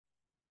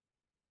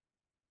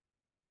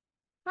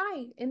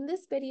Hi, in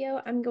this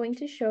video, I'm going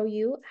to show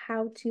you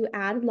how to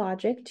add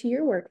logic to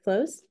your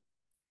workflows.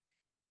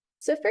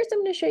 So first, I'm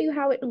going to show you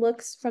how it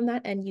looks from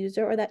that end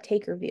user or that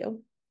taker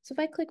view. So if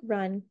I click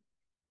run,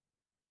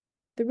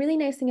 the really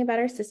nice thing about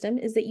our system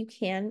is that you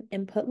can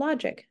input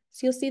logic.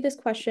 So you'll see this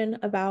question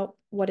about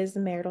what is the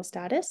marital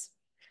status.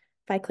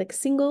 If I click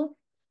single,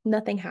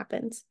 nothing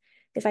happens.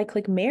 If I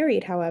click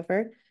married,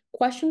 however,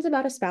 questions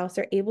about a spouse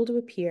are able to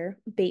appear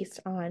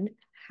based on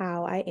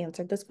how I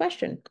answered this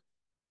question.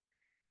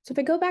 So if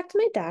I go back to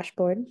my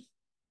dashboard,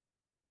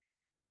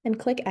 and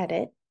click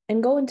edit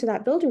and go into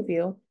that builder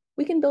view,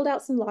 we can build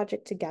out some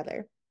logic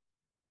together.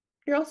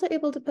 You're also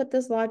able to put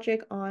this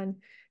logic on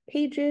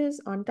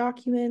pages, on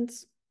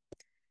documents,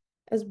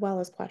 as well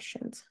as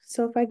questions.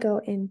 So if I go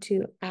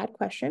into add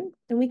question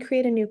and we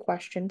create a new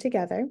question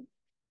together,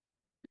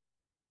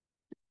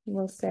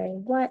 we'll say,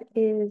 what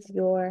is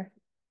your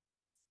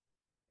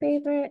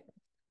favorite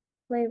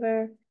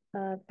flavor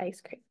of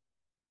ice cream?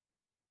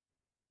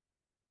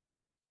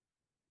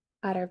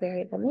 Add our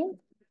variable name,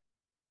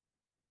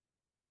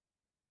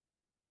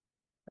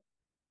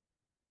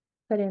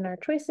 put in our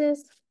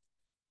choices.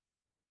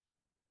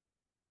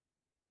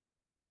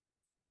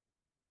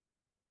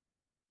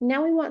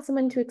 Now we want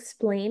someone to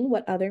explain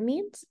what other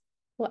means.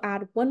 We'll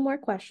add one more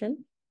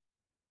question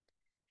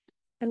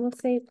and we'll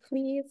say,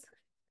 please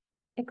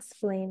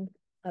explain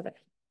other.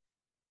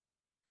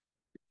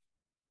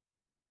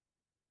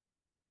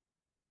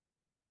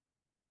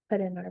 Put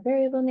in our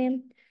variable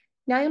name.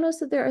 Now you'll notice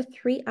that there are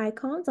three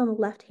icons on the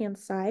left-hand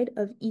side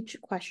of each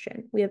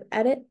question. We have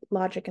edit,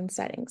 logic, and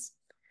settings.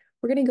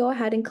 We're going to go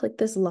ahead and click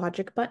this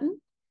logic button,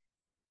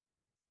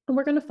 and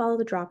we're going to follow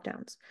the drop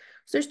downs.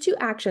 So there's two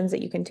actions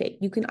that you can take.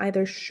 You can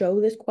either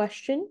show this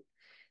question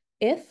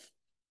if,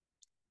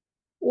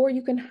 or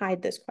you can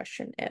hide this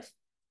question if.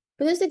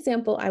 For this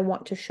example, I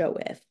want to show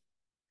if.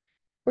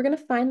 We're going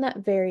to find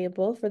that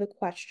variable for the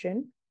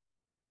question,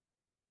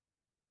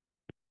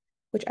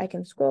 which I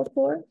can scroll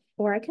for,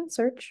 or I can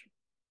search.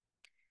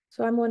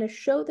 So I'm going to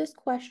show this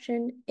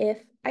question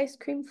if ice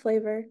cream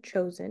flavor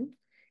chosen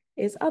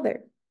is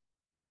other.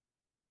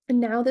 And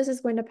now this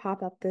is going to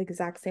pop up the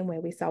exact same way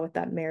we saw with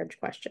that marriage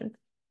question.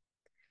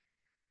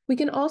 We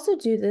can also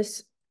do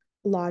this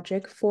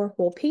logic for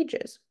whole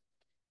pages.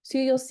 So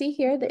you'll see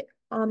here that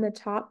on the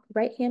top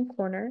right-hand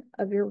corner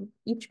of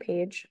each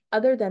page,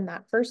 other than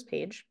that first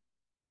page,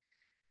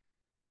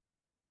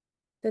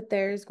 that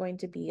there's going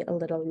to be a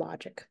little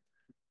logic.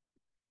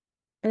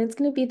 And it's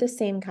going to be the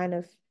same kind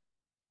of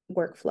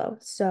workflow.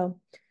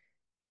 So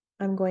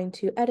I'm going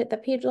to edit the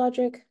page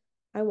logic.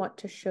 I want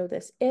to show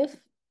this if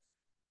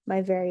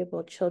my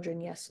variable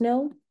children yes,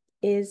 no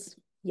is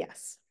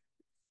yes.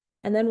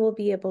 And then we'll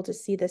be able to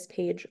see this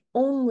page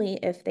only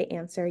if they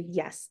answer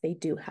yes, they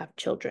do have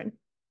children.